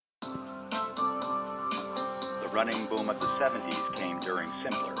running boom of the 70s came during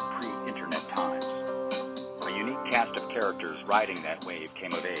simpler, pre-internet times. A unique cast of characters riding that wave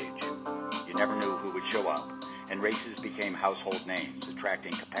came of age. You never knew who would show up, and races became household names,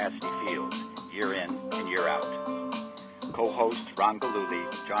 attracting capacity fields year in and year out. Co-hosts Ron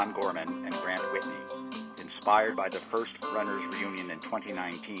Galuli, John Gorman, and Grant Whitney, inspired by the first Runners Reunion in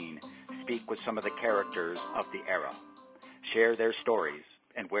 2019, speak with some of the characters of the era, share their stories,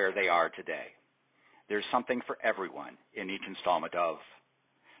 and where they are today. There's something for everyone in each installment of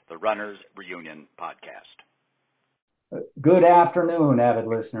the Runners Reunion Podcast. Good afternoon, avid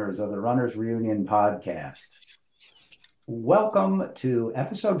listeners of the Runners Reunion Podcast. Welcome to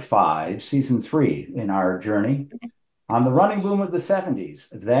episode 5, season 3 in our journey on the running boom of the 70s,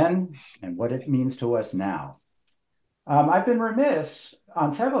 then and what it means to us now. I've been remiss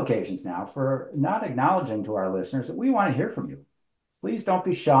on several occasions now for not acknowledging to our listeners that we want to hear from you. Please don't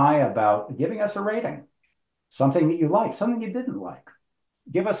be shy about giving us a rating, something that you like, something you didn't like.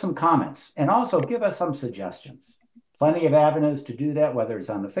 Give us some comments and also give us some suggestions. Plenty of avenues to do that, whether it's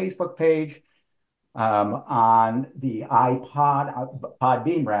on the Facebook page, on the Podbean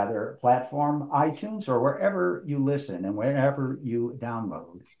platform, iTunes, or wherever you listen and wherever you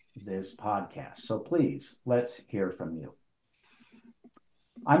download this podcast. So please, let's hear from you.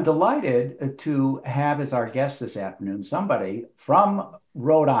 I'm delighted to have as our guest this afternoon somebody from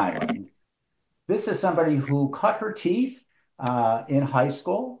Rhode Island. This is somebody who cut her teeth in high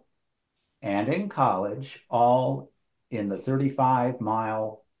school and in college, all in the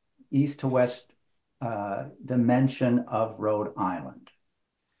 35-mile east to west dimension of Rhode Island.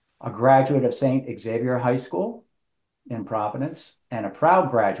 A graduate of St. Xavier High School in Providence and a proud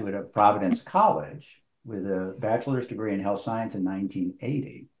graduate of Providence College with a bachelor's degree in health science in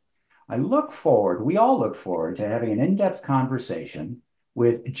 1980. We all look forward to having an in-depth conversation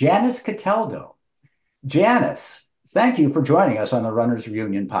with Janice Cataldo. Janice, thank you for joining us on the Runners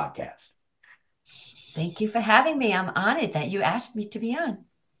Reunion Podcast. Thank you for having me. I'm honored that you asked me to be on.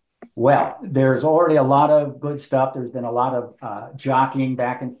 Well, there's already a lot of good stuff. There's been a lot of jockeying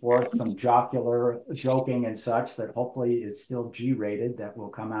back and forth, some jocular joking and such that hopefully is still G-rated that will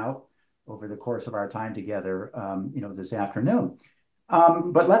come out over the course of our time together, this afternoon.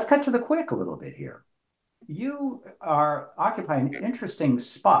 But let's cut to the quick a little bit here. You are occupying an interesting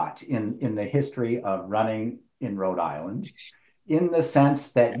spot in the history of running in Rhode Island, in the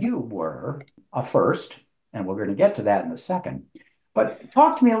sense that you were a first, and we're going to get to that in a second. But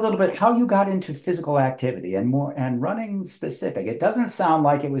talk to me a little bit how you got into physical activity and running specific. It doesn't sound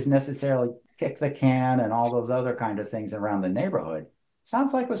like it was necessarily kick the can and all those other kind of things around the neighborhood.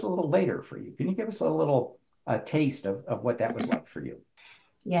 Sounds like it was a little later for you. Can you give us a little taste of what that was like for you?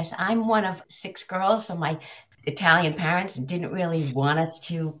 Yes, I'm one of 6 girls, so my Italian parents didn't really want us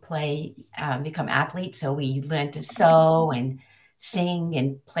to become athletes. So we learned to sew and sing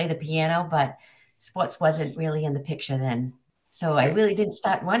and play the piano, but sports wasn't really in the picture then. So I really didn't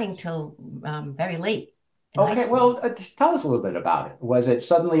start running till very late in high Okay, school. well, tell us a little bit about it. Was it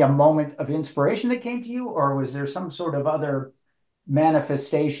suddenly a moment of inspiration that came to you, or was there some sort of other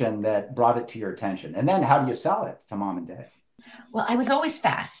manifestation that brought it to your attention? And then how do you sell it to mom and dad? Well, I was always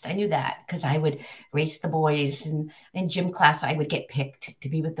fast. I knew that because I would race the boys, and in gym class, I would get picked to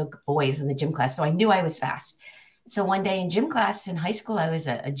be with the boys in the gym class. So I knew I was fast. So one day in gym class in high school, I was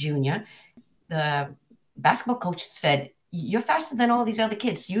a junior. The basketball coach said, "You're faster than all these other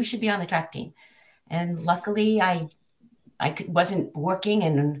kids. You should be on the track team." And luckily, wasn't working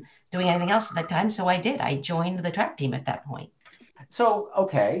and doing anything else at that time. So I did. I joined the track team at that point. So,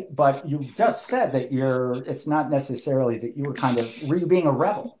 okay, but you just said that it's not necessarily that you were you being a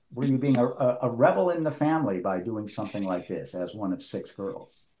rebel? Were you being a rebel in the family by doing something like this as one of 6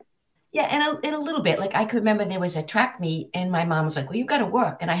 girls? Yeah, and in a little bit. Like I could remember there was a track meet, and my mom was like, "Well, you've got to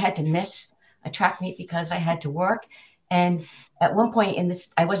work," and I had to miss a track meet because I had to work. And at one point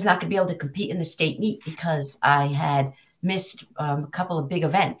I was not going to be able to compete in the state meet because I had missed a couple of big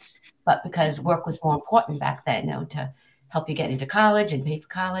events. But because work was more important back then, to help you get into college and pay for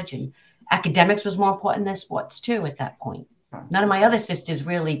college, and academics was more important than sports too at that point. None of my other sisters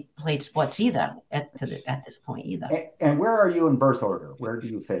really played sports either at this point either. And where are you in birth order? Where do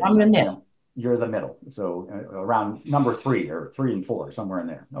you fit I'm in? in the middle. You're the middle. So around number 3 or 3 and 4, somewhere in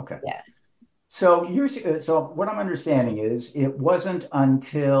there. Okay. Yeah. So what I'm understanding is it wasn't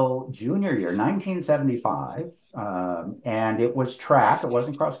until junior year, 1975, and it was track. It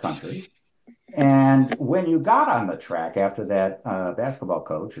wasn't cross country. And when you got on the track after that basketball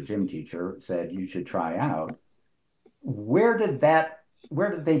coach or gym teacher said you should try out, where did that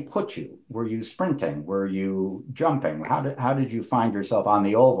where did they put you? Were you sprinting? Were you jumping? How did you find yourself on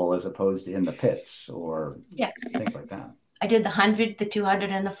the oval as opposed to in the pits or Yeah. things like that? I did the 100, the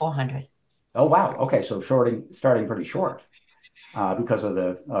 200, and the 400. Oh wow. Okay, so starting pretty short because of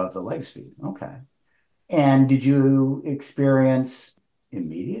the leg speed. Okay. And did you experience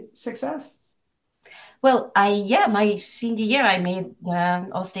immediate success? Well, yeah, my senior year, I made the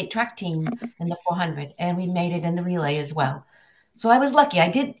all-state track team in the 400, and we made it in the relay as well. So I was lucky. I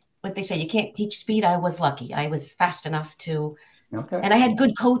did what they say, you can't teach speed. I was lucky. I was fast enough to, Okay. and I had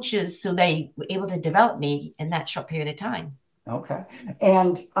good coaches, so they were able to develop me in that short period of time. Okay.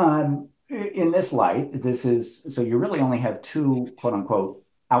 And in this light, this is so you really only have two quote unquote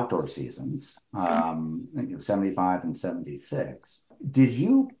outdoor seasons, 75 and 76. Did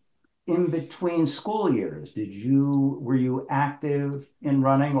you, in between school years, were you active in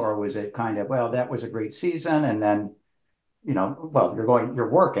running, or was it kind of, well, that was a great season, and then well, you're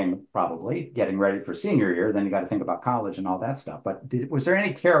working probably, getting ready for senior year, then you got to think about college and all that stuff. But was there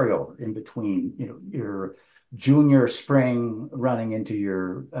any carryover in between, your junior spring running into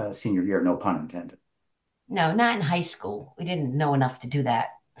your senior year? No pun intended. No, not in high school. We didn't know enough to do that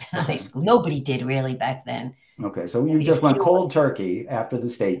in high Okay. school. Nobody did really back then. Okay. So you Maybe a just went few. cold turkey after the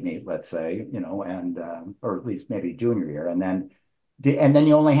state meet, let's say, and or at least maybe junior year, and then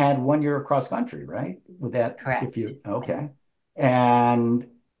you only had 1 year of cross country, right? With that, if Correct. you okay. And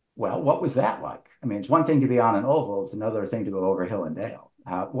well, what was that like? I mean, it's one thing to be on an oval, it's another thing to go over hill and dale.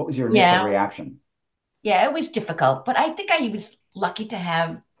 What was your initial Yeah, reaction? yeah, it was difficult, but I think I was lucky to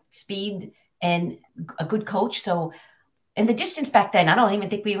have speed and a good coach. So, and the distance back then, I don't even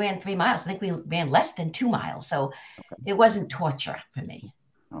think we ran 3 miles. I think we ran less than 2 miles. So it wasn't torture for me.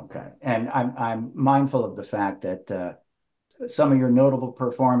 Okay. And I'm mindful of the fact that some of your notable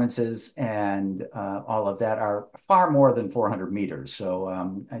performances and all of that are far more than 400 meters. So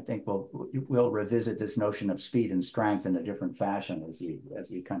I think we'll revisit this notion of speed and strength in a different fashion as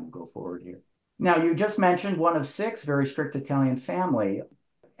we kind of go forward here. Now, you just mentioned one of six, very strict Italian family.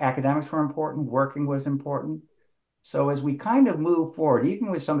 Academics were important, working was important. So as we kind of move forward, even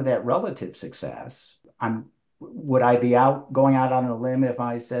with some of that relative success, would I be going out on a limb if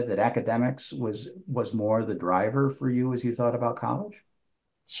I said that academics was more the driver for you as you thought about college?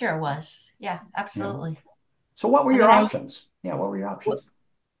 Sure was. Yeah, Yeah. absolutely. So what were I your mean, options? Yeah, what were your options?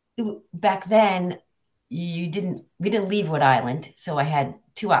 back then we didn't leave Rhode Island, so I had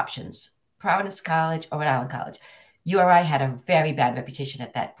two options: Providence College or Rhode Island College. URI had a very bad reputation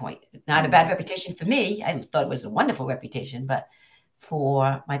at that point. Not a bad Okay. reputation for me. I thought it was a wonderful reputation, but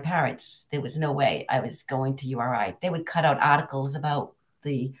for my parents, there was no way I was going to URI. They would cut out articles about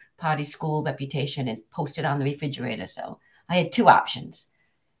the party school reputation and post it on the refrigerator. So I had two options: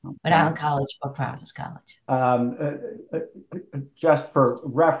 Rhode Okay. Island College or Providence College. Um, uh, just for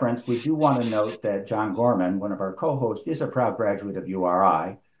reference, we do want to note that John Gorman, one of our co-hosts, is a proud graduate of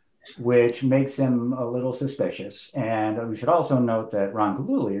URI, which makes him a little suspicious. And we should also note that Ron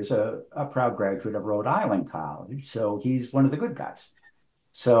Galuli is a proud graduate of Rhode Island College, so he's one of the good guys.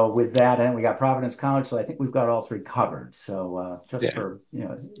 So with that, and we got Providence College, so I think we've got all three covered. So just Yeah. for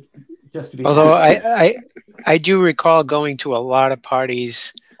just to be Although accurate. I do recall going to a lot of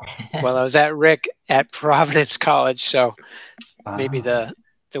parties while I was at Providence College, so maybe Ah.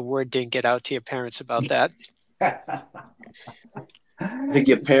 the word didn't get out to your parents about that. I think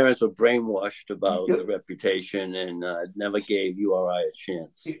your parents were brainwashed about the reputation and never gave URI a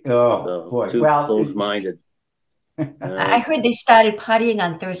chance. Oh So boy! too Well, close-minded. I heard they started partying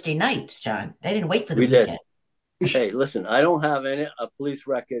on Thursday nights, John. They didn't wait for the We did. weekend. Hey, listen, I don't have a police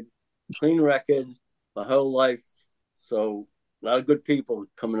record, clean record, my whole life. So a lot of good people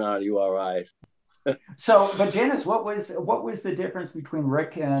coming out of URI. so, but Janice, what was the difference between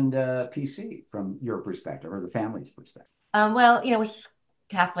Rick and PC from your perspective or the family's perspective? Well, it was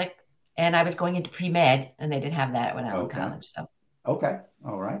Catholic, and I was going into pre-med, and they didn't have that at Rhode Island Okay. College. So Okay.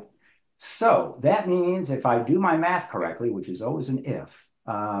 All right. So that means if I do my math correctly, which is always an if,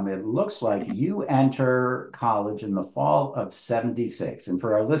 it looks like you enter college in the fall of 76. And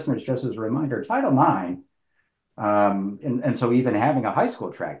for our listeners, just as a reminder, Title IX, and so even having a high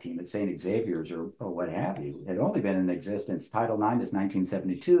school track team at St. Xavier's or what have you, had only been in existence. Title IX is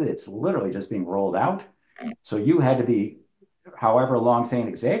 1972. It's literally just being rolled out. So you had to be however long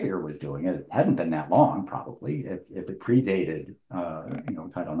St. Xavier was doing it. It hadn't been that long, probably, if it predated,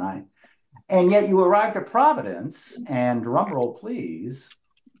 Title IX. And yet you arrived at Providence, and drum roll, please,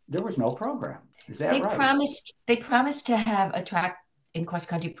 there was no program. Is that right? they promised to have a track and cross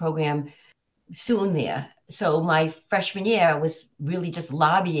country program soon there. So my freshman year was really just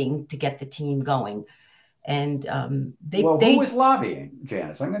lobbying to get the team going. And Well, who was lobbying,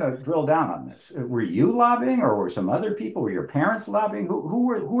 Janice? I'm going to drill down on this. Were you lobbying, or were some other people? Were your parents lobbying? Who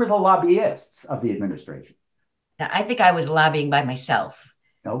were the lobbyists of the administration? I think I was lobbying by myself.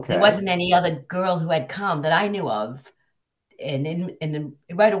 Okay. There wasn't any other girl who had come that I knew of. And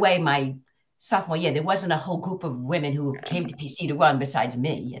right away, my sophomore year, there wasn't a whole group of women who came to PC to run besides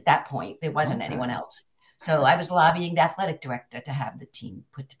me. At that point, there wasn't anyone else. So I was lobbying the athletic director to have the team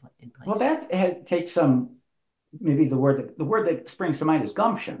put in place. Well, that takes some, maybe the word that springs to mind is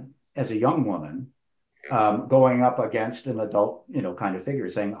gumption as a young woman, going up against an adult, kind of figure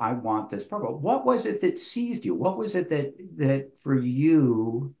saying, I want this program. What was it that seized you? What was it that for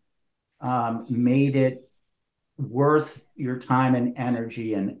you made it worth your time and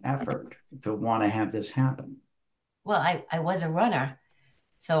energy and effort to want to have this happen? Well, I was a runner,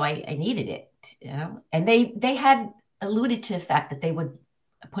 so I needed it, and they had alluded to the fact that they would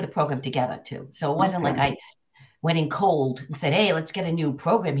put a program together too. So it wasn't like I went in cold and said, hey, let's get a new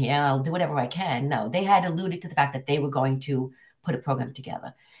program here. I'll do whatever I can. No, they had alluded to the fact that they were going to put a program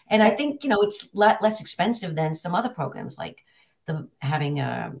together. And I think, it's a lot less expensive than some other programs, like having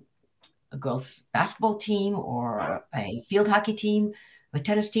a girls basketball team or a field hockey team, a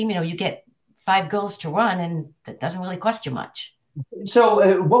tennis team. You get 5 girls to run, and that doesn't really cost you much.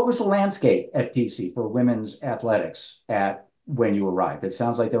 So what was the landscape at PC for women's athletics when you arrived? It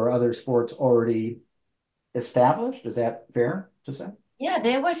sounds like there were other sports already established. Is that fair to say? Yeah,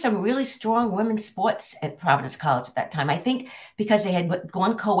 there were some really strong women's sports at Providence College at that time. I think because they had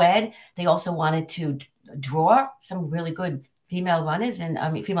gone co-ed, they also wanted to draw some really good female runners and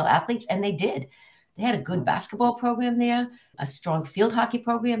female athletes, and they did. They had a good basketball program there, a strong field hockey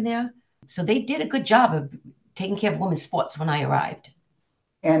program there. So they did a good job of taking care of women's sports when I arrived.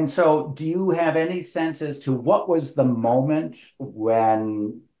 And so do you have any sense as to what was the moment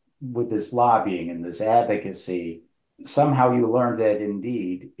when, with this lobbying and this advocacy, somehow you learned that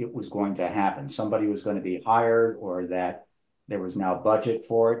indeed it was going to happen? Somebody was going to be hired, or that there was now budget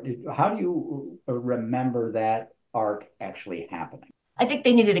for it. How do you remember that arc actually happening? I think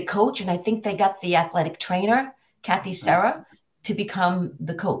they needed a coach, and I think they got the athletic trainer, Kathy Serra, to become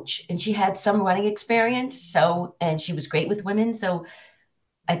the coach. And she had some running experience, and she was great with women. So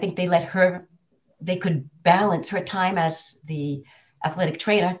I think they could balance her time as the athletic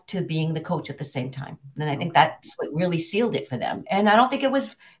trainer to being the coach at the same time. And I think that's what really sealed it for them. And I don't think it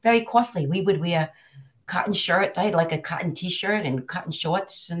was very costly. We would wear cotton shirt. I had like a cotton t-shirt and cotton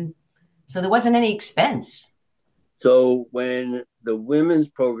shorts. And so there wasn't any expense. So when the women's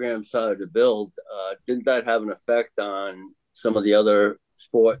program started to build, didn't that have an effect on some of the other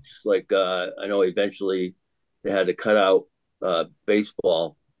sports? Like I know eventually they had to cut out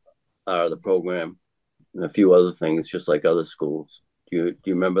baseball out of the program and a few other things, just like other schools. Do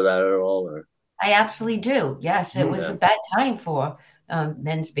you remember that at all? Or I absolutely do. Yes, it was a bad time for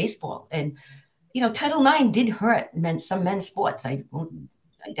men's baseball, and Title IX did hurt some men's sports. I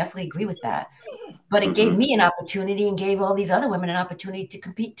definitely agree with that. But it gave me an opportunity and gave all these other women an opportunity to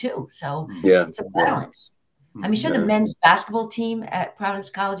compete too. So it's a balance. I mean, sure, the men's basketball team at Providence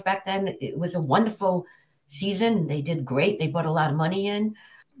College back then, it was a wonderful season. They did great. They brought a lot of money in.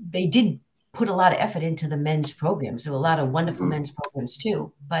 They did put a lot of effort into the men's programs. There were a lot of wonderful men's programs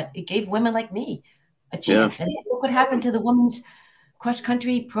too. But it gave women like me a chance. And look what happened to the women's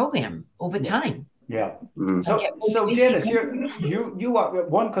cross-country program over time. Yeah. So Janice, you are,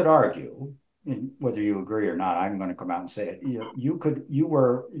 one could argue, whether you agree or not, I'm going to come out and say it. You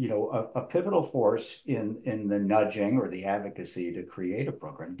were a pivotal force in the nudging or the advocacy to create a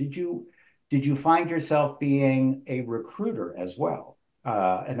program. Did you find yourself being a recruiter as well?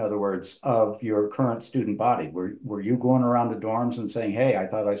 In other words, of your current student body, were you going around the dorms and saying, "Hey, I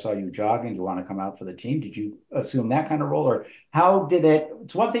thought I saw you jogging. Do you want to come out for the team?" Did you assume that kind of role, or how did it?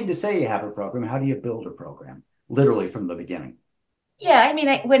 It's one thing to say you have a program. How do you build a program, literally from the beginning? Yeah, I mean,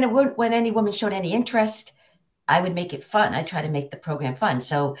 when any woman showed any interest, I would make it fun. I try to make the program fun.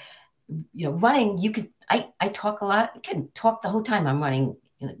 So, running, I talk a lot. I can talk the whole time I'm running,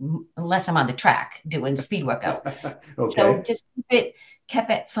 unless I'm on the track doing speed workout. Okay. So just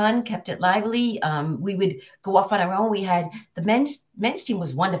kept it fun, kept it lively. We would go off on our own. We had the men's team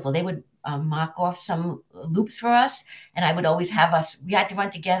was wonderful. They would mark off some loops for us, and I would always have us. We had to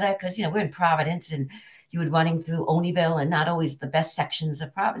run together because we're in Providence, and you would running through Oneyville, and not always the best sections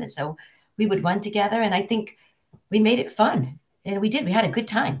of Providence. So we would run together, and I think we made it fun, and we did. We had a good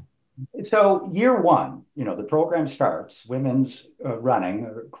time. So year one, the program starts, women's running,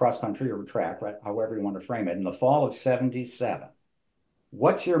 or cross country or track, right, however you want to frame it, in the fall of '77.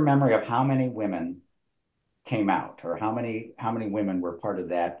 What's your memory of how many women came out, or how many women were part of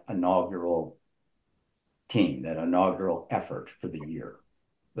that inaugural team, that inaugural effort for the year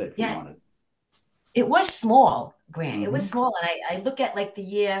that you wanted? It was small, Grant. It was small. And I look at like the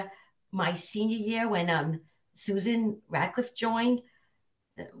year, my senior year, when Susan Radcliffe joined,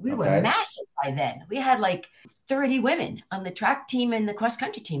 we were massive by then. We had like 30 women on the track team and the cross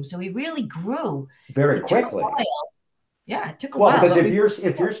country team. So we really grew very quickly. Yeah, it took a while. Because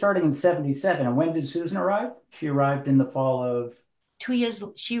if you're starting in 77, and when did Susan arrive? She arrived in the fall of 2 years.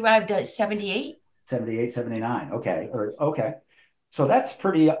 She arrived at 78. 78, 79. Okay. So that's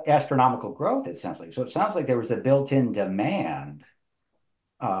pretty astronomical growth, it sounds like. So it sounds like there was a built-in demand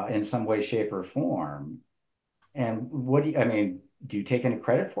in some way, shape, or form. And do you take any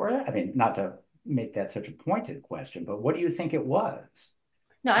credit for it? I mean, not to make that such a pointed question, but what do you think it was?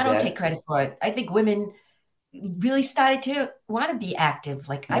 No, I don't take credit for it. I think women really started to want to be active.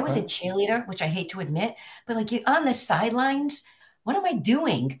 Like I was a cheerleader, which I hate to admit, but like you're on the sidelines. What am I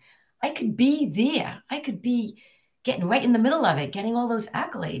doing? I could be there. I could be getting right in the middle of it, getting all those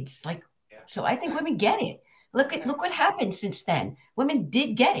accolades. So I think women get it. Look what happened since then. Women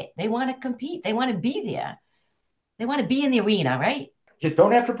did get it. They want to compete. They want to be there. They want to be in the arena, right? Just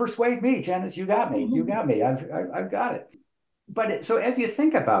don't have to persuade me, Janice. You got me. You got me. I've got it. But so as you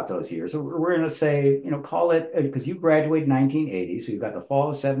think about those years, we're going to say, call it, because you graduated in 1980, so you've got the fall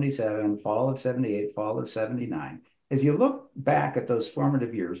of 77, fall of 78, fall of 79. As you look back at those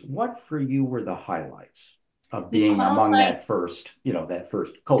formative years, what for you were the highlights of being among that first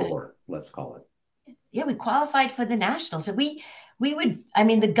cohort, let's call it? Yeah, we qualified for the nationals. And we would,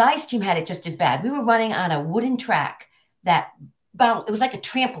 the guys team had it just as bad. We were running on a wooden track that it was like a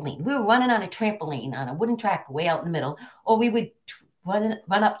trampoline. We were running on a trampoline on a wooden track way out in the middle, or we would run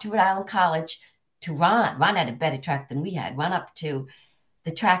up to Rhode Island College to run. Ron had a better track than we had. Run up to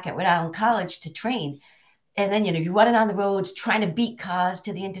the track at Rhode Island College to train. And then, you're running on the roads, trying to beat cars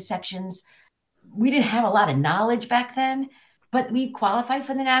to the intersections. We didn't have a lot of knowledge back then, but we qualified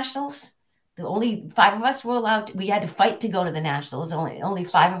for the nationals. The only 5 of us were allowed. We had to fight to go to the nationals. Only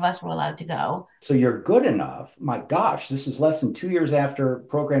 5 of us were allowed to go. So you're good enough. My gosh, this is less than 2 years after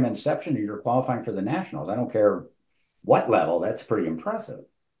program inception, and you're qualifying for the nationals. I don't care what level. That's pretty impressive.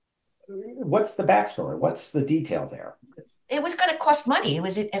 What's the backstory? What's the detail there? It was going to cost money. It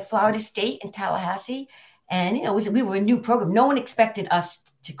was at Florida State in Tallahassee. And, we were a new program. No one expected us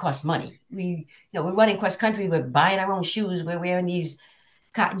to cost money. We're running cross country. We're buying our own shoes. We're wearing these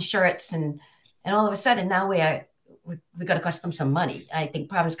cotton shirts. And all of a sudden now we got to cost them some money. I think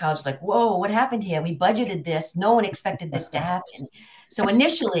Providence College is like, whoa, what happened here? We budgeted this. No one expected this to happen. So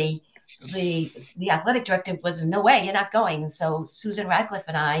initially the athletic director was, no way, you're not going. So Susan Radcliffe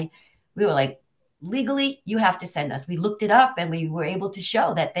and we were like, legally, you have to send us. We looked it up and we were able to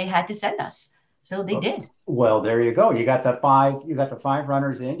show that they had to send us. So they did. Well, there you go. You got the 5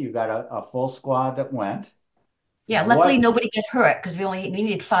 runners in. You got a full squad that went. Yeah, luckily nobody got hurt because we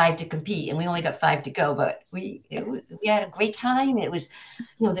needed 5 to compete and we only got 5 to go. But we had a great time. It was,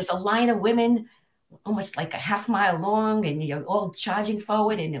 there's a line of women almost like a half mile long and you're all charging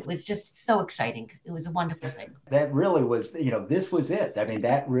forward. And it was just so exciting. It was a wonderful thing. That really was, this was it. I mean,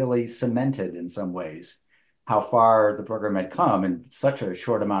 that really cemented in some ways how far the program had come in such a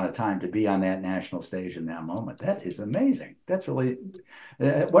short amount of time to be on that national stage in that moment. That is amazing. That's really,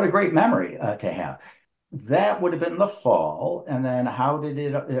 what a great memory to have. That would have been the fall. And then how did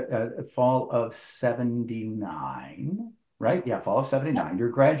it, fall of 79, right? Yeah, fall of 79. You're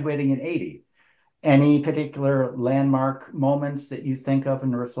graduating in 80. Any particular landmark moments that you think of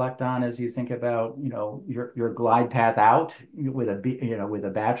and reflect on as you think about, your glide path out with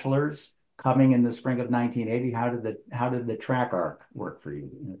a bachelor's coming in the spring of 1980? How did the track arc work for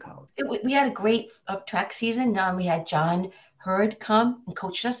you in college? We had a great track season. We had John Hurd come and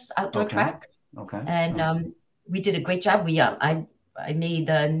coach us outdoor track. Okay. And we did a great job. I made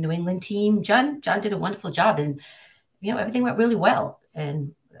the New England team. John did a wonderful job, and everything went really well.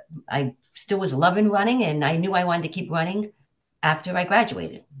 And I still was loving running, and I knew I wanted to keep running after I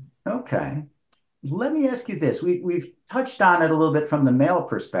graduated. Okay. Let me ask you this. We've touched on it a little bit from the male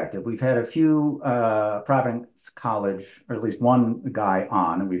perspective. We've had a few Providence College, or at least one guy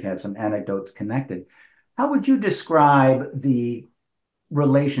on, and we've had some anecdotes connected. How would you describe the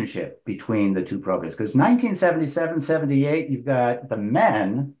relationship between the two programs? Because 1977, 78, you've got the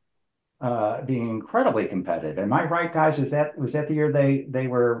men being incredibly competitive. Am I right, guys? Was that the year they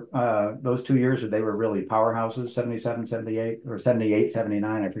were those 2 years, or they were really powerhouses? 77, 78, or 78,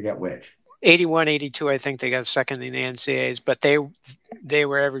 79? I forget which. 81, 82, I think they got second in the NCAAs, but they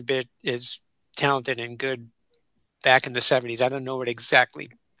were every bit as talented and good back in the 70s. I don't know what exact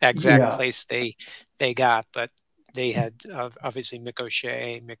place they got, but they had obviously Mick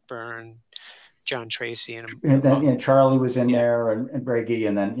O'Shea, Mick Byrne, John Tracy and then Charlie was in there, and Brady,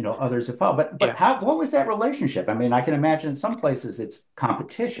 and then others have followed. But what was that relationship? I mean, I can imagine in some places it's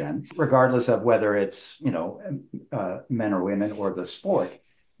competition, regardless of whether it's men or women or the sport.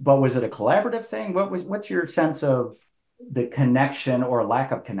 But was it a collaborative thing? What's your sense of the connection or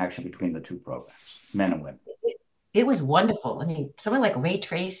lack of connection between the two programs, men and women? It was wonderful. I mean, someone like Ray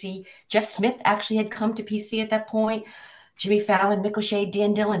Tracy, Jeff Smith actually had come to PC at that point. Jimmy Fallon, Mick O'Shea,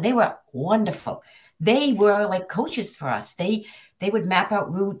 Dan Dillon, they were wonderful. They were like coaches for us. They would map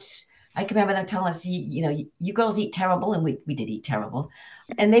out routes. I can remember them telling us, you girls eat terrible, and we did eat terrible.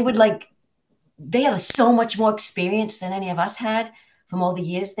 And they had so much more experience than any of us had from all the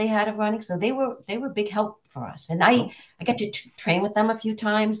years they had of running. So they were big help for us. And I got to train with them a few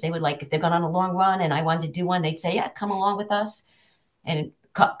times. They would if they're going on a long run and I wanted to do one, they'd say, yeah, come along with us. And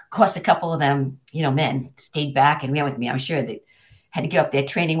of course, a couple of them, men stayed back and ran with me. I'm sure they had to give up their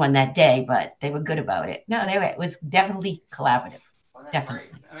training one that day, but they were good about it. No, it was definitely collaborative. Well, that's definitely.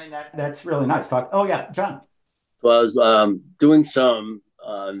 Great. I mean, that's really nice. Oh, yeah, John. So I was doing some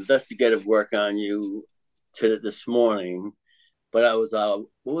investigative work on you this morning, but I was,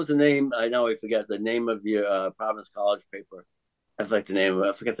 what was the name? I know I forget the name of your Providence College paper. I forget the name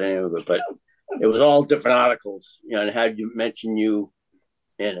of it, but it was all different articles, and it had you mention you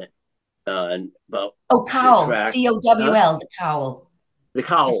in it. And about Cowell, COWL, the Cowell. The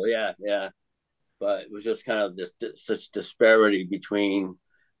Cowell, yeah. But it was just kind of such disparity between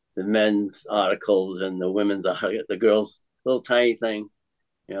the men's articles and the women's, the girls' little tiny thing,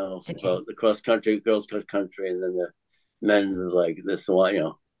 about the girls' cross country, and then the men's is like this and what,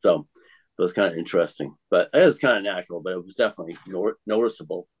 So it was kind of interesting, but it was kind of natural, but it was definitely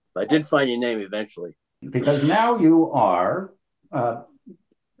noticeable. But I did find your name eventually. Because now you are,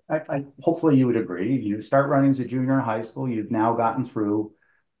 hopefully you would agree, you start running as a junior in high school. You've now gotten through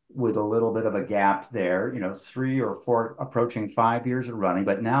with a little bit of a gap there, 3 or 4, approaching 5 years of running,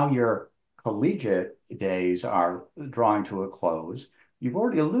 but now your collegiate days are drawing to a close. You've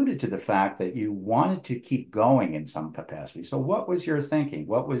already alluded to the fact that you wanted to keep going in some capacity. So what was your thinking?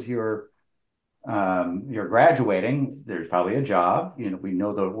 What was you're graduating, there's probably a job, we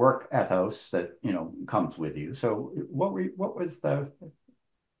know the work ethos that, comes with you. So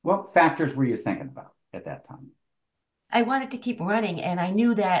what factors were you thinking about at that time? I wanted to keep running, and I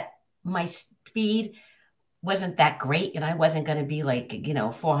knew that my speed wasn't that great, and I wasn't going to be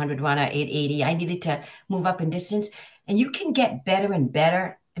 400 runner, 880. I needed to move up in distance, and you can get better and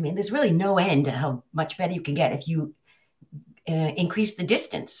better. I mean, there's really no end to how much better you can get if you increase the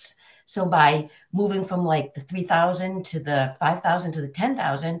distance. So by moving from the 3,000 to the 5,000 to the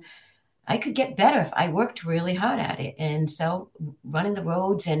 10,000, I could get better if I worked really hard at it. And so running the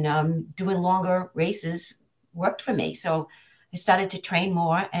roads and doing longer races worked for me. So I started to train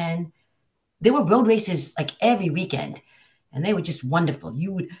more, and there were road races every weekend, and they were just wonderful.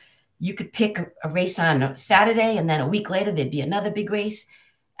 You could pick a race on a Saturday, and then a week later there'd be another big race.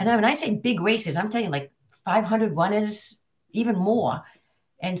 And when I say big races, I'm telling you 500 runners, even more.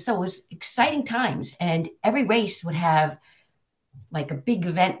 And so it was exciting times, and every race would have a big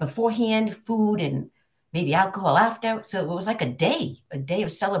event beforehand, food and maybe alcohol after. So it was a day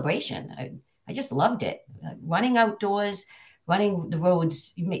of celebration. I just loved it. Running outdoors, running the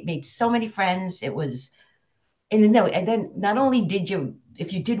roads, you made so many friends. It was, and then not only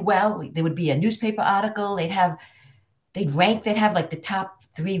if you did well, there would be a newspaper article. They'd have the top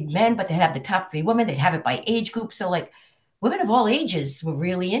 3 men, but they'd have the top 3 women. They'd have it by age group. So women of all ages were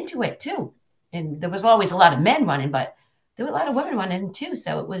really into it too. And there was always a lot of men running, but there were a lot of women running too.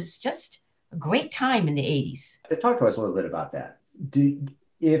 So it was just a great time in the 80s. Talk to us a little bit about that.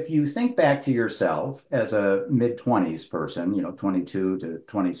 If you think back to yourself as a mid-20s person, 22 to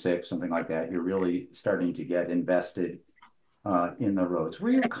 26, something like that, you're really starting to get invested in the roads.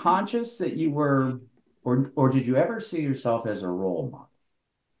 Were you conscious that you were, or did you ever see yourself as a role model?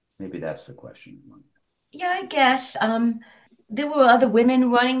 Maybe that's the question. Yeah, I guess. There were other women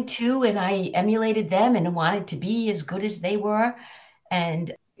running too, and I emulated them and wanted to be as good as they were.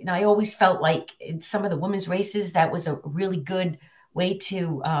 And I always felt like in some of the women's races, that was a really good way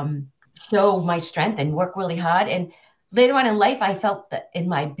to show my strength and work really hard. And later on in life, I felt that in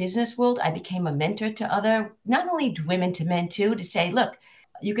my business world, I became a mentor to other, not only women to men too, to say, look,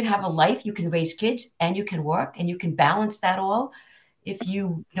 you can have a life, you can raise kids, and you can work, and you can balance that all if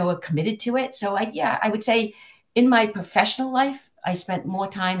you are committed to it. So I would say in my professional life, I spent more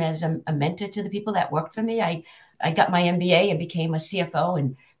time as a mentor to the people that worked for me. I got my MBA and became a CFO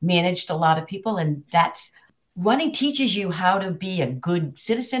and managed a lot of people. And running teaches you how to be a good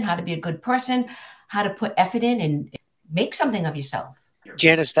citizen, how to be a good person, how to put effort in and make something of yourself.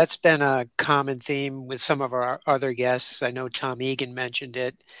 Janice, that's been a common theme with some of our other guests. I know Tom Egan mentioned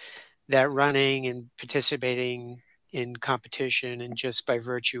it, that running and participating in competition, and just by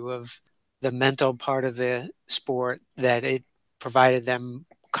virtue of the mental part of the sport, that it provided them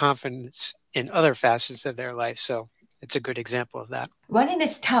confidence in other facets of their life. So it's a good example of that. Running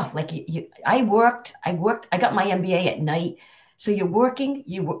is tough. Like I got my MBA at night. So you're working,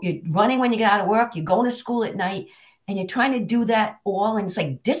 you're running when you get out of work, you're going to school at night, and you're trying to do that all. And it's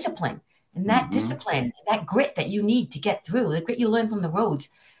like discipline. And that discipline, that grit that you need to get through, the grit you learn from the roads,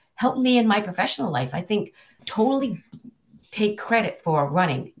 helped me in my professional life. I think totally take credit for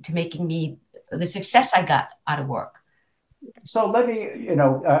running to making me the success I got out of work. So let me,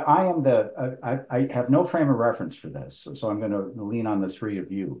 I have no frame of reference for this, so I'm going to lean on the three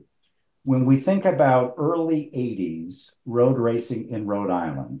of you. When we think about early 80s road racing in Rhode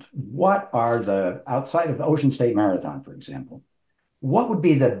Island, what are outside of Ocean State Marathon, for example, what would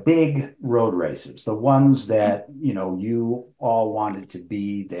be the big road races, the ones that, you all wanted to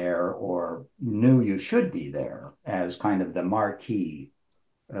be there or knew you should be there as kind of the marquee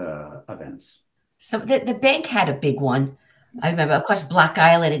events? So the bank had a big one. I remember, of course, Block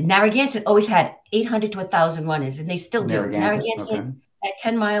Island and Narragansett always had 800 to 1,000 runners, and they still do. Narragansett, okay. That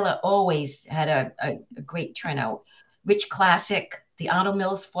 10 miler always had a great turnout. Rich Classic, the Arnold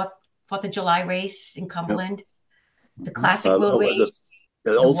Mills 4th of July race in Cumberland, the Classic Road Race,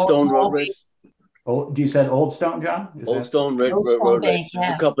 the Old Stone Road Race. Oh, you said Old Stone, John? Old Stone Road Bank, Race.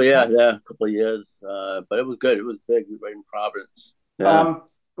 yeah. A couple of years. But it was good. It was big, right in Providence. Yeah.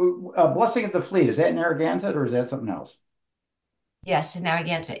 Blessing of the Fleet, is that Narragansett or is that something else? Yes, in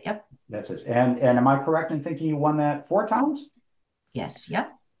Narragansett. Yep. That's it. And am I correct in thinking you won that 4 times? Yes. Yep.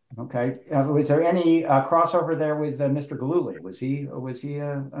 Okay. Was there any crossover there with Mr. Galooly? Was he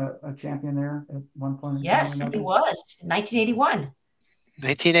a champion there at one point? Yes, he was. 1981.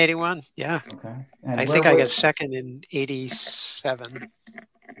 1981, yeah. Okay. And I think I got second in 87.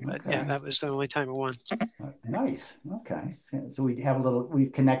 But yeah, that was the only time I won. Nice. Okay. So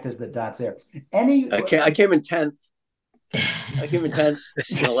we've connected the dots there. I came in 10th. I came in 10th,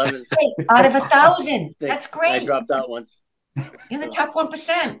 11th. Hey, out of 1,000. That's great. I dropped out once. In the top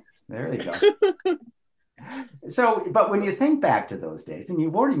 1%. There you go. So, but when you think back to those days, and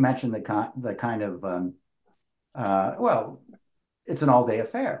you've already mentioned the kind of, well, it's an all-day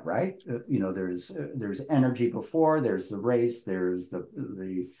affair, right? There's energy before, there's the race, there's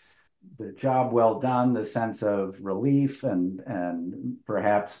the job well done, the sense of relief, and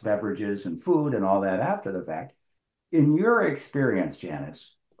perhaps beverages and food and all that after the fact. In your experience,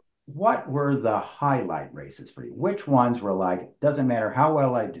 Janice, what were the highlight races for you? Which ones were like, doesn't matter how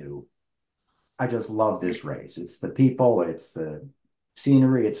well I do, I just love this race. It's the people, it's the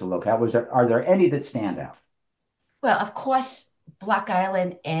scenery, it's the locale. Are there any that stand out? Well, of course, Block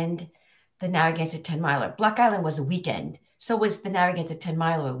Island and the Narragansett 10 miler. Block Island was a weekend. So was the Narragansett 10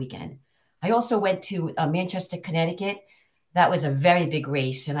 miler a weekend. I also went to Manchester, Connecticut. That was a very big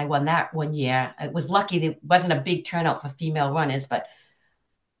race, and I won that one year. It was lucky there wasn't a big turnout for female runners, but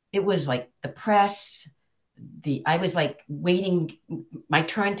it was like the press. I was like waiting my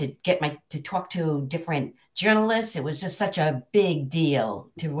turn to to talk to different journalists. It was just such a big deal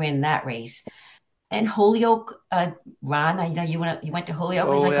to win that race. And Holyoke, Ron, I know you went to Holyoke. It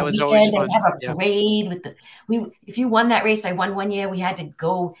was like that a was weekend. always They have a parade with if you won that race, I won one year. We had to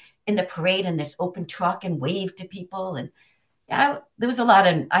go in the parade in this open truck and wave to people. And I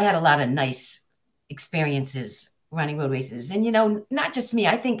had a lot of nice experiences running road races. And, not just me,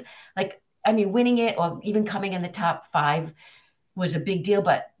 I think winning it or even coming in the top 5 was a big deal,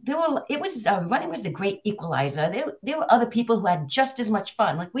 but running was a great equalizer. There were other people who had just as much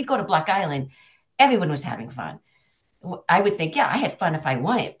fun. Like we'd go to Block Island, everyone was having fun. I would think, yeah, I had fun if I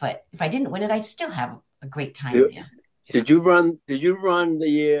won it, but if I didn't win it, I'd still have a great time there. Did you run the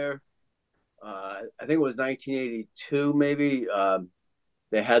year? I think it was 1982, maybe.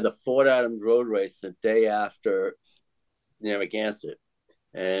 They had the Fort Adams Road Race the day after Narragansett,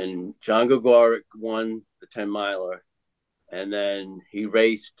 and John Gregoric won the 10 miler, and then he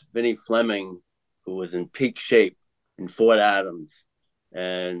raced Vinnie Fleming, who was in peak shape in Fort Adams,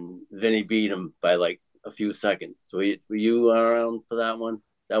 and Vinnie beat him by like a few seconds. So were you around for that one?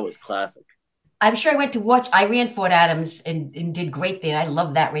 That was classic. I'm sure I went to watch. I ran Fort Adams and did great there. I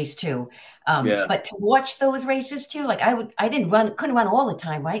love that race too. But to watch those races too, like couldn't run all the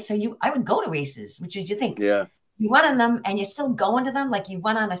time, right? So I would go to races, which is you think, you run on them and you're still going to them. Like you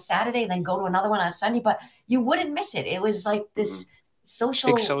run on a Saturday, then go to another one on a Sunday, but you wouldn't miss it. It was like this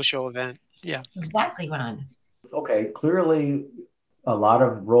big social event. Yeah, exactly, Ron. Okay, clearly a lot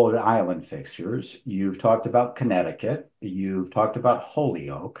of Rhode Island fixtures. You've talked about Connecticut. You've talked about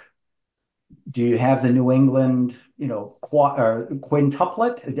Holyoke. Do you have the New England,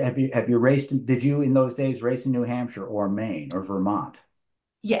 quintuplet? Have you raced? Did you in those days race in New Hampshire or Maine or Vermont?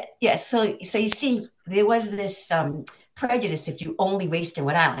 Yeah, yeah. So you see, there was this prejudice if you only raced in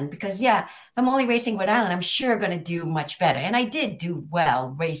Rhode Island, because yeah, if I'm only racing Rhode Island, I'm sure going to do much better. And I did do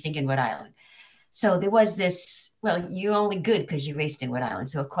well racing in Rhode Island. So there was this, well, you're only good because you raced in Rhode Island.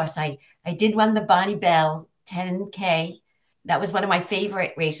 So of course I did run the Bonnie Bell 10K. That was one of my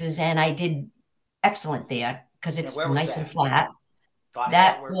favorite races, and I did excellent there because And it's where was nice and that? flat. Bonnie Bell,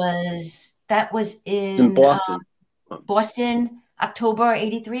 That where? was that was It's in in Boston. Boston, October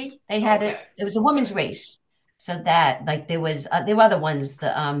 '83. They had Okay. it. It was a women's Okay. race. So that like there were other ones,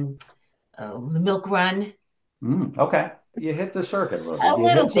 the milk run, Okay. You hit the circuit a little a bit. You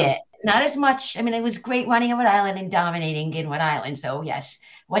little hit some. bit, not as much. I mean, it was great running in Rhode Island and dominating in Rhode Island. So yes,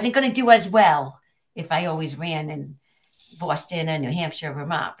 wasn't going to do as well if I always ran in Boston and New Hampshire,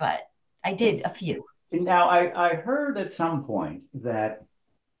 Vermont, but I did a few. Now, I heard at some point that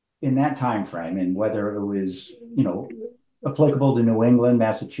in that time frame, and whether it was, applicable to New England,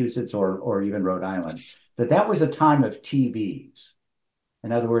 Massachusetts, or even Rhode Island, that was a time of TVs.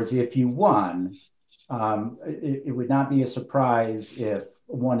 In other words, if you won, it would not be a surprise if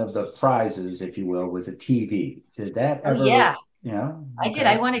one of the prizes, if you will, was a TV. Did that Oh ever, yeah, I did.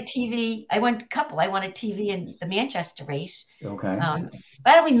 I okay, won a TV. I won a couple. I won a TV in the Manchester race. okay. But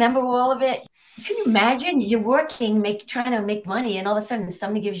I don't remember all of it. Can you imagine you're working, trying to make money, and all of a sudden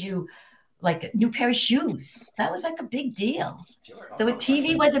somebody gives you like a new pair of shoes? That was like a big deal. Sure. So a Oh, that's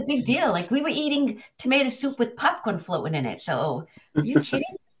TV was a big deal. Like we were eating tomato soup with popcorn floating in it. So are you kidding?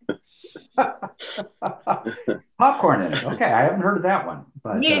 Popcorn in it. Okay, I haven't heard of that one, You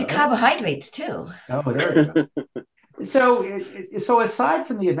but needed carbohydrates too. oh, there you go. So, so aside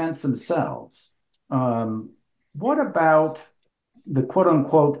from the events themselves, what about the quote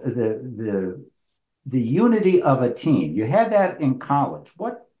unquote the unity of a team? You had that in college.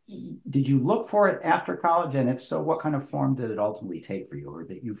 What did you look for it after college? And if so, what kind of form did it ultimately take for you, or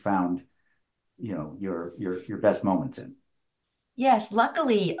that you found, your best moments in? Yes,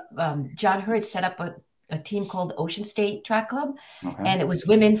 luckily, John Hurd set up a team called Ocean State Track Club, Okay. and it was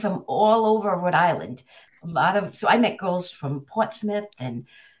women from all over Rhode Island. So I met girls from Portsmouth, and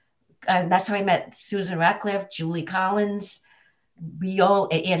that's how I met Susan Ratcliffe, Julie Collins.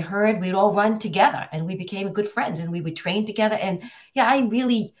 And Hurd, we'd all run together, and we became good friends, and we would train together. And yeah,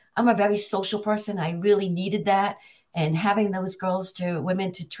 I'm a very social person. I really needed that, and having those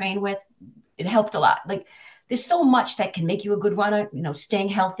women to train with, it helped a lot. Like there's so much that can make you a good runner. Staying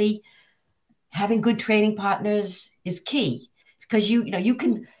healthy, having good training partners is key, because you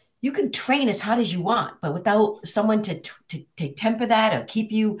can train as hard as you want, but without someone to temper that or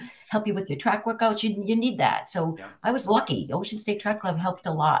help you with your track workouts, you need that. So Yeah. I was lucky. Ocean State Track Club helped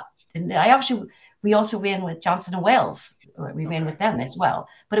a lot, and we also ran with Johnson and Wales. We ran Okay. with them as well,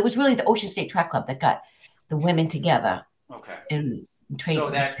 but it was really the Ocean State Track Club that got the women together Okay. and So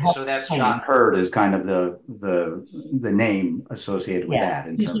train. that's John John. Hurd is kind of the name associated with Yes, that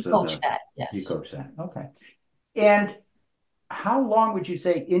in he terms of coached that. he Yes. coached that. Okay. And how long would you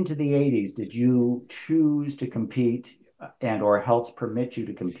say into the 80s did you choose to compete and or health permit you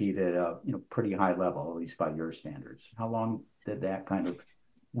to compete at a pretty high level, at least by your standards? How long did that kind of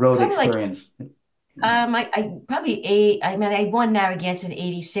road Probably like experience? I probably I mean, I won Narragansett in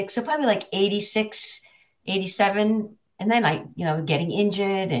 '86, so probably like '86, '87, and then getting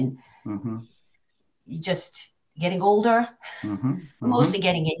injured and Mm-hmm, you just getting older, mm-hmm, mostly mm-hmm.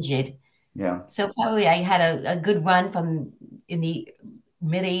 getting injured. Yeah. So probably I had a good run from in the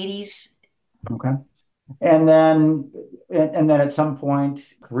mid '80s. Okay. And then at some point,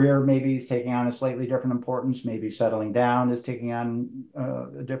 career maybe is taking on a slightly different importance. Maybe settling down is taking on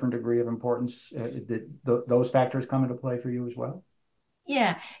a different degree of importance. Did those factors come into play for you as well?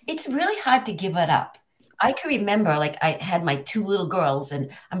 Yeah, it's really hard to give it up. I can remember like I had my two little girls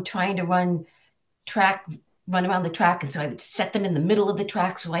and I'm trying to track, run around the track. And so I would set them in the middle of the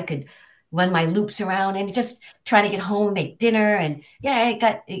track so I could run my loops around and just trying to get home, make dinner. And yeah,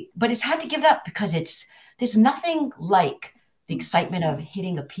 but it's hard to give it up because there's nothing like the excitement of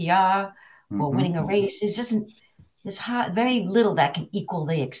hitting a PR or Mm-hmm. winning a race. There's hard, very little that can equal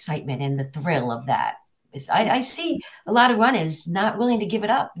the excitement and the thrill of that. I see a lot of runners not willing to give it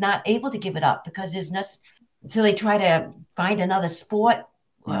up, not able to give it up because there's not, so they try to find another sport.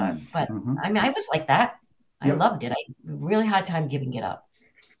 But Mm-hmm. I mean, I was like that. I Yep. loved it. I really hard time giving it up.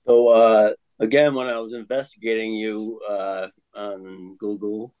 So again, when I was investigating you on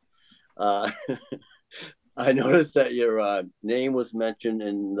Google, uh, I noticed that your name was mentioned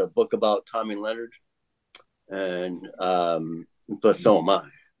in the book about Tommy Leonard, and but so am I.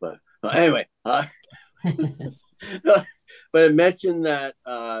 But anyway, but it mentioned that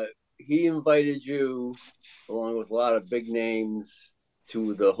he invited you, along with a lot of big names,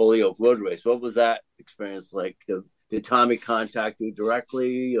 to the Holyoke Road Race. What was that experience like? Did Tommy contact you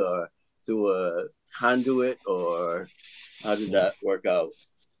directly, or through a conduit, or how did that work out?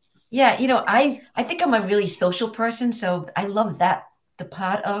 Yeah, I think I'm a really social person, so I love that the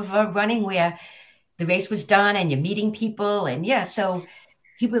part of running where the race was done and you're meeting people, and yeah, so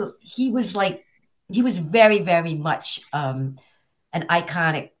he was very, very much an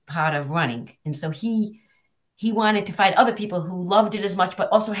iconic part of running, and so he wanted to find other people who loved it as much, but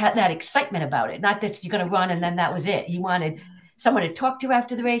also had that excitement about it. Not that you're going to run and then that was it. He wanted someone to talk to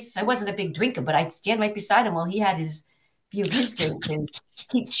after the race. I wasn't a big drinker, but I'd stand right beside him while he had his few of his drinks and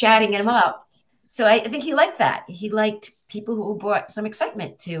keep chatting him up. So I think he liked that. He liked people who brought some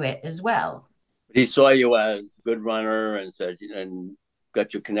excitement to it as well. He saw you as a good runner and said, and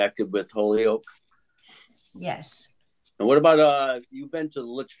got you connected with Holyoke. Yes. And what about you've been to the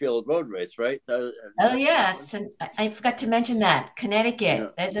Litchfield Road Race, right? Oh yeah, so I forgot to mention that Yeah.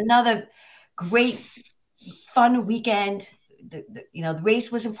 Connecticut. There's another great fun weekend. The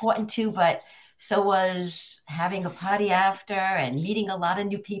race was important too, but so was having a party after and meeting a lot of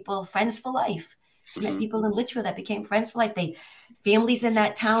new people, friends for life. I met Mm-hmm. people in Litchfield that became friends for life. Families in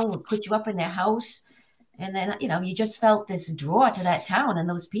that town would put you up in their house, and then you just felt this draw to that town and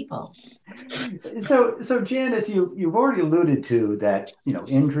those people. So Janice, you've already alluded to that,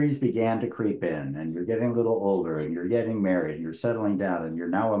 injuries began to creep in and you're getting a little older and you're getting married and you're settling down and you're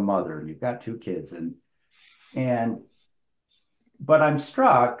now a mother and you've got two kids and but I'm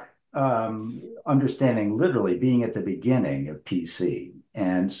struck understanding literally being at the beginning of PC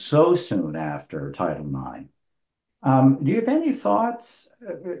and so soon after Title IX. Do you have any thoughts,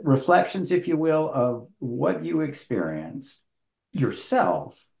 reflections, if you will, of what you experienced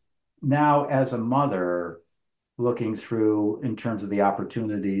yourself now as a mother looking through in terms of the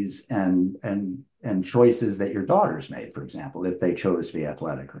opportunities and choices that your daughters made, for example, if they chose to be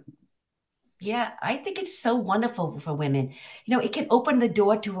athletic? Yeah, I think it's so wonderful for women. It can open the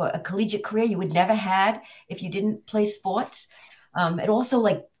door to a collegiate career you would never had if you didn't play sports. And also,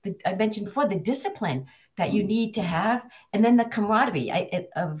 like I mentioned before, the discipline that you need to have, and then the camaraderie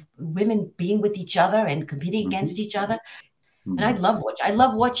of women being with each other and competing against each other. And Mhm. I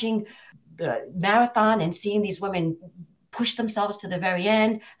love watching the marathon and seeing these women push themselves to the very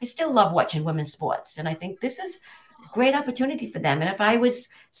end. I still love watching women's sports, and I think this is a great opportunity for them. And if I was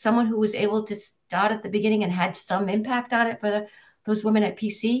someone who was able to start at the beginning and had some impact on it for those women at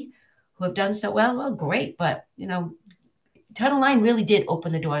PC who have done so well, great. But Title IX really did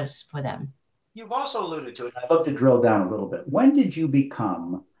open the doors for them. You've also alluded to it. I'd love to drill down a little bit. When did you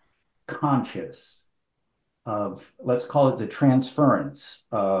become conscious of, let's call it the transference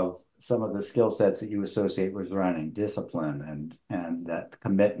of some of the skill sets that you associate with running, discipline and that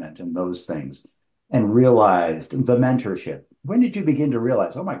commitment and those things, and realized the mentorship? When did you begin to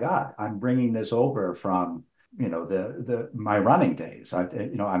realize, oh my God, I'm bringing this over from the my running days?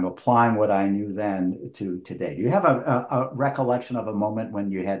 I'm applying what I knew then to today. Do you have a recollection of a moment when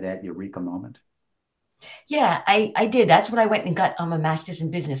you had that eureka moment? Yeah, I did. That's when I went and got a master's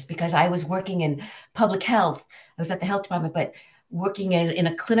in business because I was working in public health. I was at the health department, but working in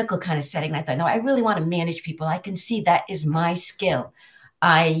a clinical kind of setting. I thought, no, I really want to manage people. I can see that is my skill.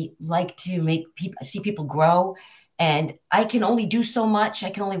 I like to make people see people grow, and I can only do so much.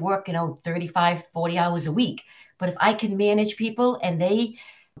 I can only work, 35, 40 hours a week. But if I can manage people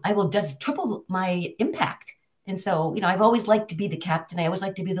I will just triple my impact. And so, I've always liked to be the captain. I always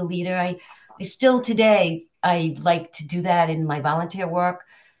like to be the leader. I still today, I like to do that in my volunteer work.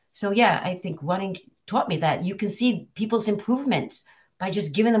 So yeah, I think running taught me that you can see people's improvements by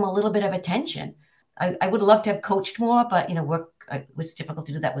just giving them a little bit of attention. I would love to have coached more, but work it was difficult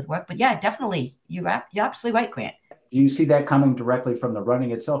to do that with work. But yeah, definitely, you're absolutely right, Grant. Do you see that coming directly from the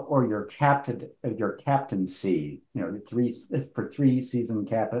running itself or your captaincy, three season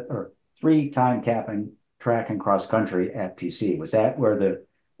cap or three-time capping track and cross country at PC? Was that where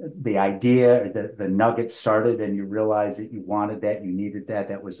the idea, the nugget started and you realized that you wanted that, you needed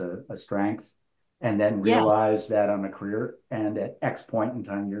that was a strength, and then Yeah, realized that on a career and at X point in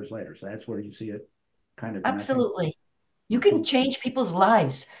time years later? So that's where you see it kind of connecting. absolutely. You can Mhm. change people's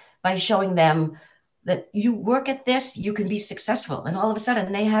lives by showing them that you work at this, you can be successful. And all of a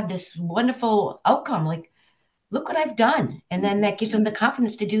sudden they have this wonderful outcome. Like, look what I've done. And then Mhm. that gives them the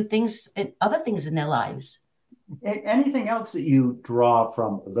confidence to do things and other things in their lives. Anything else that you draw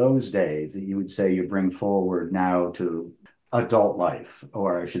from those days that you would say you bring forward now to adult life,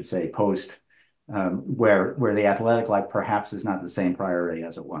 or I should say post, where the athletic life perhaps is not the same priority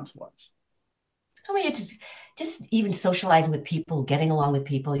as it once was? I mean, it's just even socializing with people, getting along with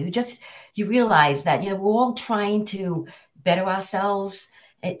people. You realize that we're all trying to better ourselves,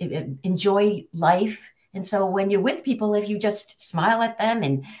 enjoy life. And so when you're with people, if you just smile at them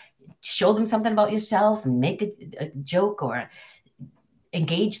and show them something about yourself and make a joke or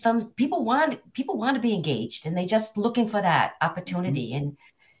engage them, people want to be engaged, and they just looking for that opportunity. And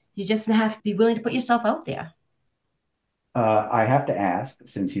you just have to be willing to put yourself out there. I have to ask,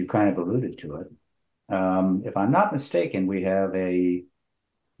 since you kind of alluded to it, if I'm not mistaken, we have a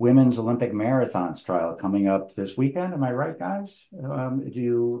women's Olympic marathons trial coming up this weekend. Am I right, guys? Do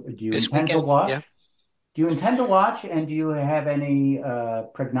you This intend to weekend, watch? yeah. Do you intend to watch, and do you have any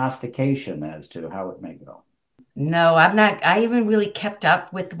prognostication as to how it may go? No, I'm not. I haven't really kept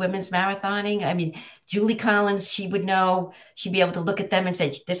up with women's marathoning. I mean, Julie Collins, she would know, she'd be able to look at them and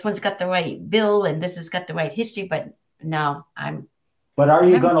say, this one's got the right bill and this has got the right history. But no, But are I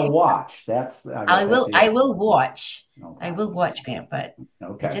you haven't going to kept up. watch? I guess that's the I will watch. I okay. will watch, Grant, but I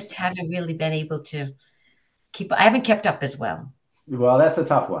Okay. just haven't really been able to I haven't kept up as well. Well, that's a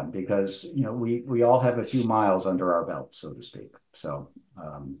tough one because we all have a few miles under our belt, so to speak. So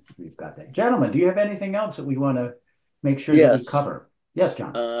we've got that. Gentlemen, do you have anything else that we want to make sure that we Yes. cover? Yes,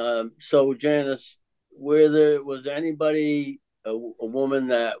 John. So Janice, was there anybody, a woman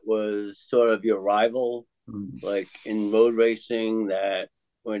that was sort of your rival, like in road racing, that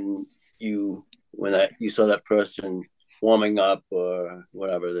when you saw that person warming up or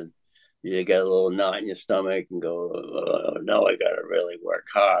whatever, then you get a little knot in your stomach and go, oh, no, I got to really work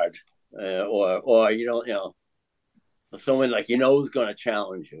hard, or you don't, someone like who's going to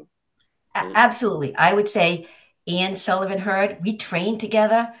challenge you. Absolutely. I would say Ann Sullivan Hurd, we trained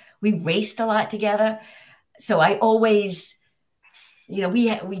together. We raced a lot together. So I always,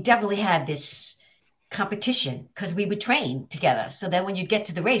 we definitely had this competition because we would train together. So then when you get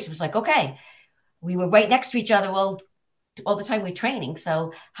to the race, it was like, okay, we were right next to each other all the time we're training.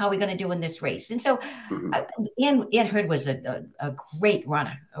 So how are we going to do in this race? And so Ann Hurd was a great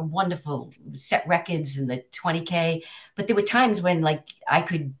runner, a wonderful, set records in the 20K. But there were times when like I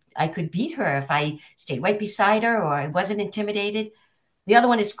could beat her if I stayed right beside her or I wasn't intimidated. The other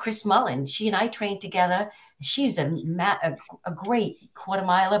one is Chris Mullen. She and I trained together. She's a great quarter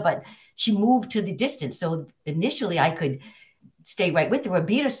miler, but she moved to the distance. So initially I could stay right with her or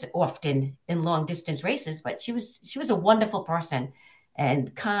beat her often in long distance races, but she was a wonderful person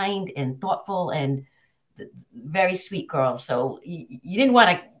and kind and thoughtful and very sweet girl. So you didn't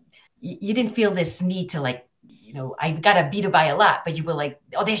want to, you didn't feel this need to like, I got to beat her by a lot, but you were like,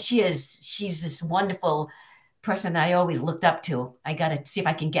 oh, there she is. She's this wonderful person that I always looked up to. I got to see if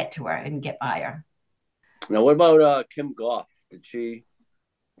I can get to her and get by her. Now, what about Kim Goff?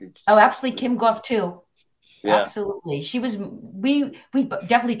 Oh, absolutely. Kim Goff too. Yeah. Absolutely. We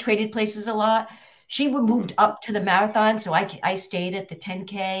definitely traded places a lot. She moved up to the marathon. So I stayed at the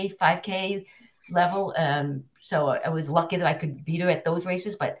 10K, 5K level. So I was lucky that I could beat her at those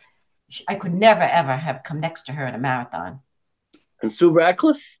races, but I could never, ever have come next to her in a marathon. And Sue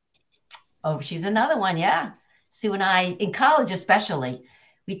Ratcliffe? Oh, she's another one. Yeah. Sue and I, in college especially,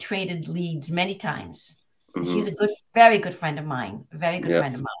 we traded leads many times. She's a very good friend of mine. A very good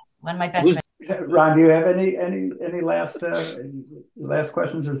friend of mine. One of my best friends. Ron, do you have any last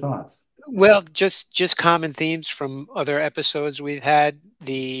questions or thoughts? Well, just common themes from other episodes we've had.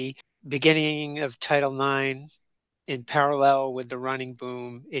 The beginning of Title IX in parallel with the running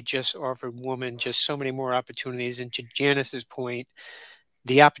boom, it just offered women just so many more opportunities. And to Janice's point,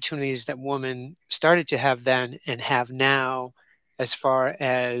 the opportunities that women started to have then and have now, as far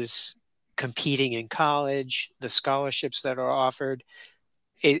as competing in college, the scholarships that are offered,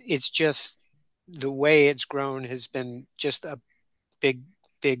 it's just the way it's grown has been just a big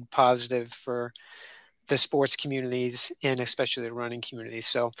positive for the sports communities and especially the running community.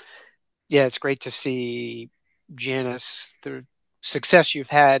 So yeah, it's great to see, Janice, the success you've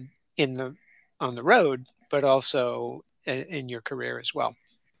had on the road, but also in your career as well.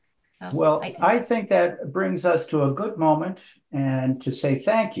 Well, I think that brings us to a good moment and to say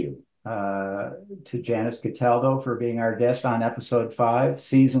thank you to Janice Cataldo for being our guest on episode 5,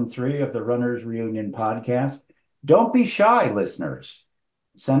 season 3 of the Runners Reunion podcast. Don't be shy, listeners.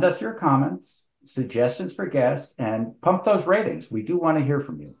 Send us your comments, suggestions for guests, and pump those ratings. We do want to hear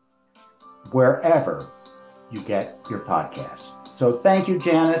from you wherever you get your podcasts. So thank you,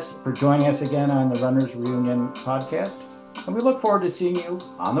 Janice, for joining us again on the Runners Reunion podcast. And we look forward to seeing you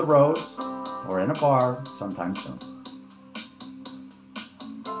on the roads or in a bar sometime soon.